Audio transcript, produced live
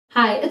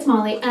Hi, it's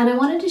Molly, and I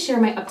wanted to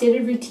share my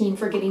updated routine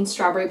for getting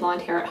strawberry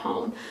blonde hair at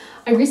home.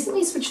 I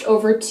recently switched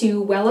over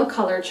to Wella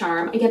Color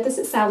Charm. I get this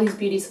at Sally's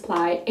Beauty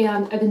Supply,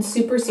 and I've been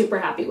super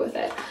happy with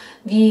it.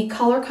 The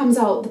color comes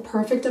out the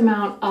perfect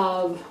amount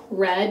of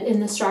red in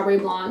the strawberry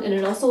blonde, and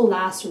it also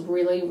lasts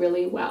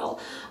really well.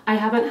 I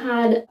haven't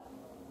had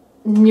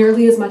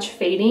nearly as much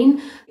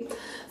fading.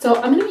 So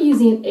I'm going to be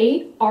using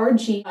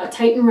 8RG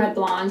Titian Red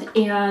Blonde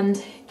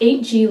and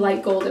 8G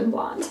Light Golden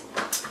Blonde.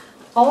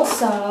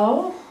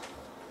 Also,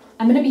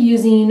 I'm going to be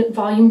using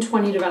volume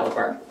 20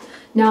 developer.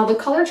 Now the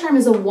color charm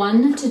is a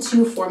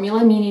 1-to-2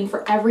 formula, meaning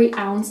for every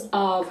ounce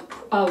of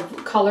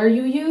color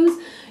you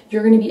use,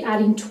 you're going to be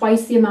adding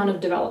twice the amount of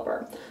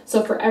developer.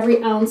 So for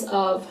every ounce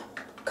of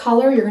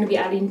color, you're going to be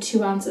adding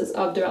 2 ounces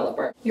of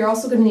developer. You're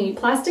also going to need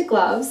plastic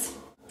gloves.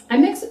 I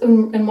mix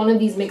in one of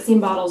these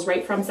mixing bottles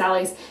right from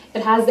Sally's.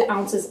 It has the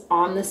ounces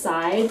on the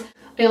side.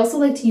 I also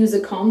like to use a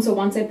comb, so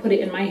once I put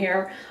it in my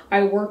hair,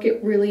 I work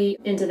it really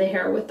into the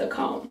hair with the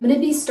comb. I'm going to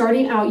be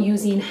starting out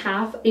using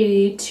half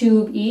a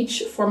tube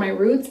each for my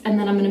roots, and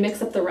then I'm going to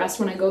mix up the rest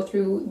when I go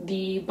through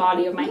the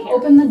body of my hair.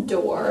 Open the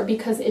door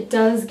because it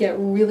does get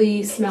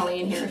really smelly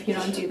in here if you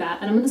don't do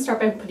that. And I'm going to start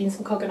by putting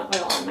some coconut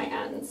oil on my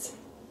ends.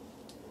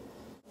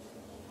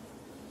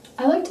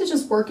 I like to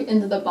just work it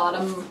into the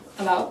bottom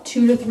about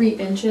 2 to 3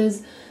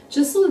 inches,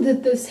 just so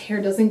that this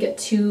hair doesn't get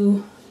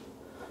too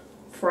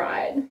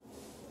fried.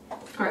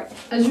 Alright,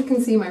 as you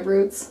can see, my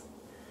roots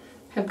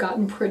have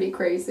gotten pretty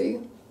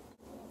crazy.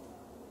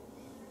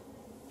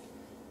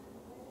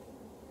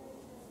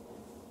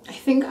 I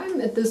think I'm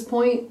at this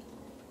point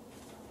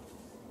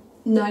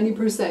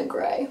 90%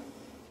 gray.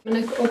 I'm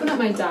going to open up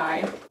my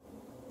dye.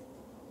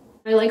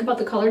 What I like about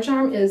the color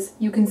charm is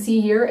you can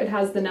see here it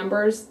has the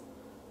numbers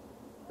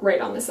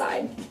right on the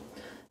side.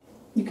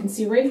 You can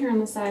see right here on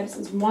the side it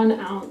says 1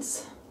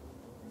 ounce.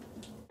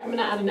 I'm going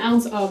to add an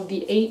ounce of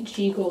the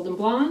 8G Golden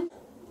Blonde.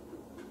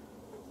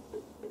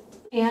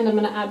 And I'm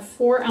going to add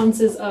 4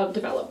 ounces of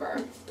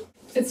developer.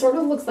 It sort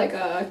of looks like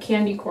a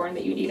candy corn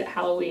that you'd eat at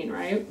Halloween,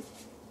 right?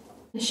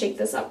 Shake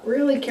this up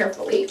really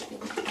carefully.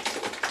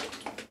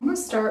 I'm going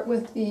to start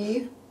with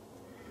the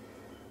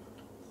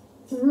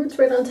roots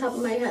right on top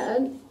of my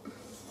head.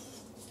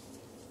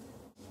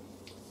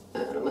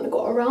 And I'm going to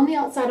go around the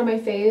outside of my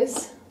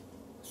face.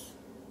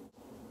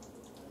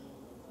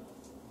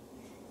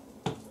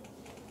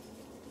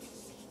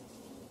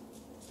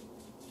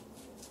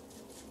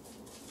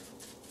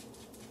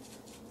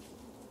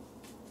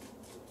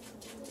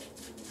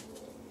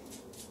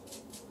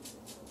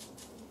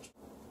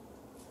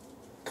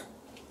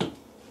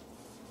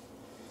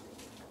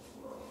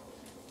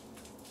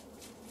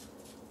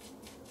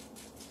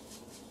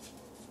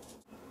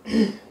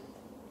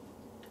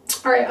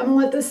 Alright, I'm going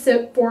to let this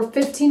sit for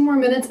 15 more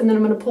minutes and then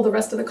I'm going to pull the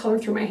rest of the color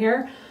through my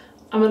hair.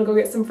 I'm going to go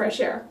get some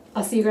fresh air.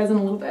 I'll see you guys in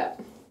a little bit.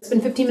 It's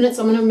been 15 minutes,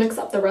 so I'm going to mix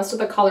up the rest of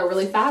the color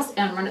really fast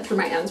and run it through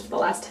my ends for the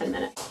last 10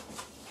 minutes.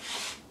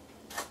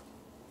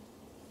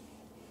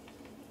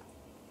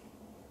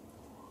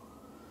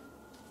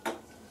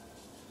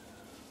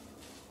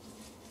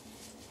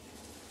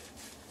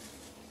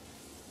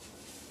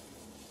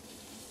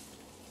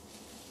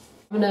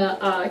 I'm going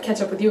to catch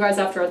up with you guys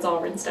after it's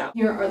all rinsed out.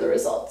 Here are the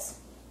results.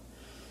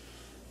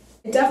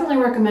 I definitely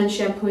recommend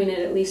shampooing it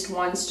at least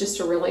once just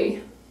to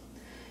really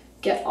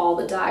get all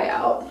the dye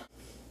out.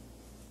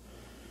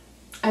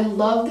 I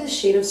love this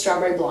shade of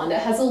strawberry blonde. It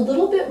has a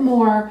little bit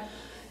more,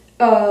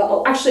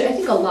 actually I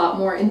think a lot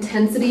more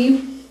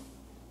intensity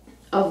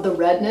of the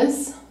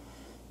redness.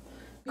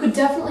 You could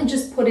definitely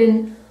just put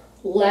in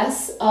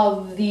less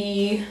of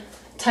the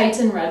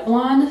Titian Red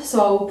Blonde.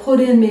 So put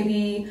in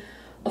maybe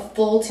a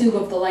full tube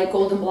of the light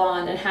golden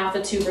blonde and half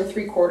a tube or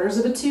 3/4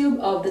 of a tube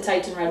of the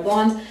Titian Red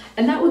Blonde,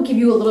 and that would give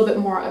you a little bit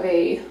more of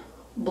a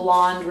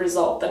blonde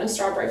result than a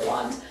strawberry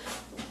blonde.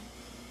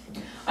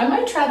 I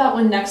might try that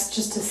one next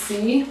just to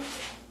see,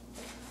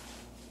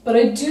 but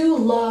I do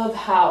love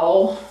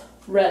how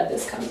red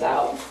this comes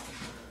out.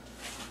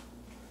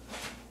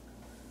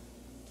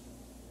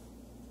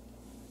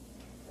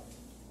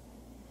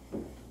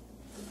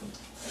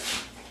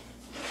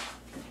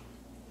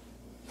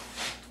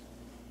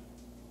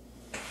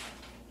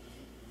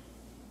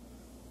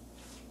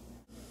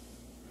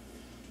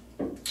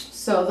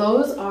 So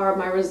those are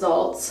my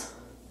results.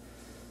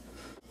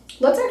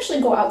 Let's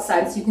actually go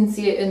outside so you can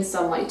see it in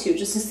sunlight too,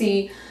 just to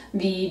see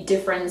the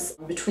difference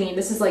between,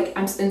 this is like,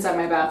 I'm inside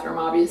my bathroom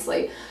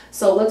obviously.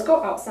 So let's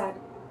go outside.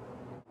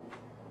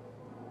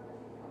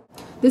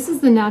 This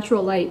is the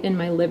natural light in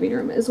my living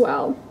room as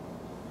well.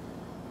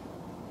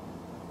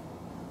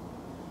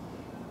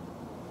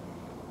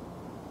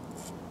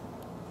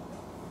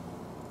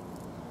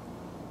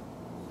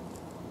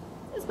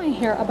 This is my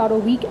hair about a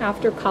week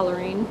after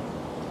coloring.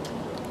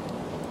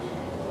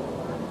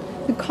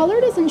 The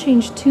color doesn't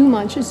change too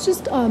much. It's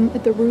just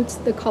at the roots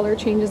the color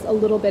changes a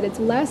little bit. It's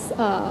less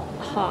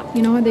hot.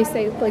 You know what they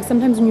say, like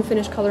sometimes when you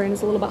finish coloring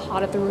it's a little bit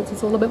hot at the roots.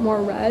 It's a little bit more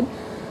red.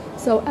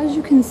 So as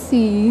you can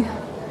see,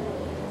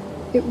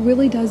 it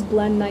really does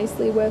blend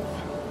nicely with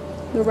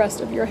the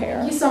rest of your hair.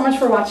 Thank you so much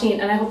for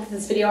watching, and I hope that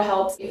this video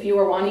helps. If you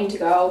are wanting to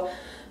go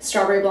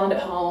strawberry blonde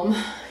at home,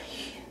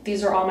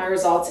 these are all my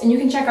results. And you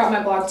can check out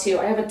my blog too.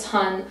 I have a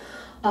ton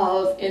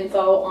of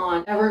info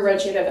on every red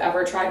shade I've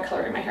ever tried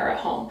coloring my hair at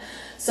home.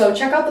 So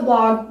check out the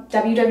blog,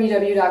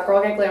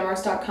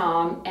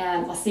 www.girlgetglamorous.com,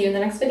 and I'll see you in the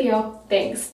next video. Thanks.